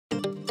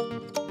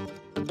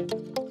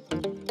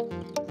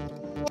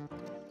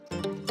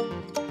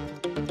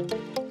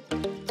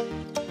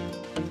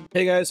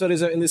Hey guys, what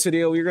is up? In this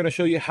video, we're going to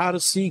show you how to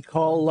see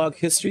call log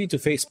history to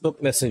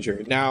Facebook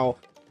Messenger. Now,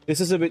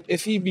 this is a bit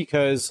iffy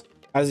because,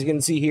 as you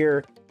can see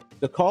here,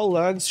 the call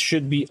logs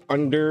should be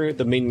under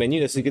the main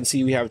menu. As you can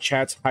see, we have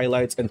chats,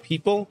 highlights, and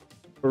people.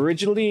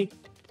 Originally,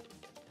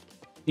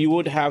 you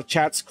would have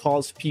chats,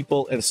 calls,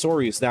 people, and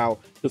stories. Now,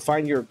 to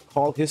find your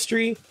call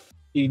history,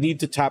 you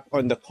need to tap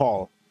on the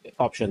call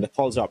option, the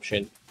calls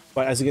option.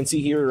 But as you can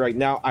see here right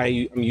now,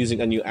 I am using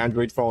a new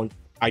Android phone.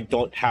 I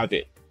don't have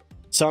it.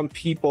 Some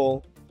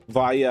people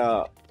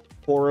via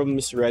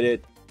forums, Reddit,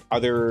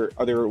 other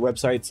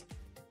websites,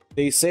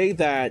 they say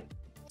that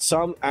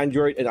some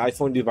Android and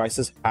iPhone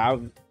devices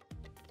have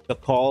the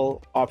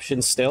call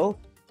option still,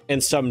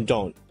 and some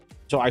don't.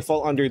 So I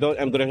fall under those.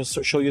 I'm going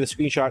to show you the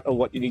screenshot of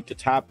what you need to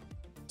tap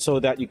so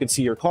that you can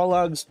see your call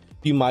logs.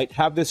 You might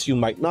have this, you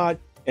might not.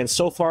 And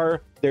so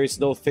far, there's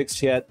no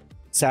fix yet.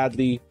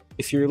 Sadly,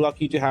 if you're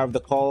lucky to have the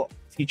call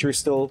feature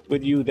still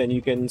with you, then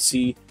you can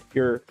see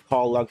your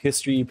call log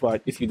history.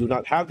 But if you do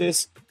not have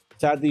this,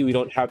 sadly, we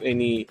don't have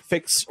any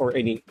fix or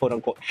any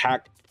quote-unquote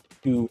hack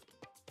to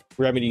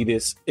remedy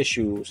this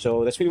issue.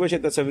 So that's pretty much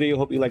it. That's the video.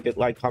 Hope you liked it.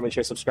 Like, comment,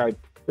 share, subscribe.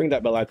 Ring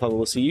that bell icon.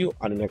 We'll see you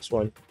on the next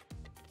one.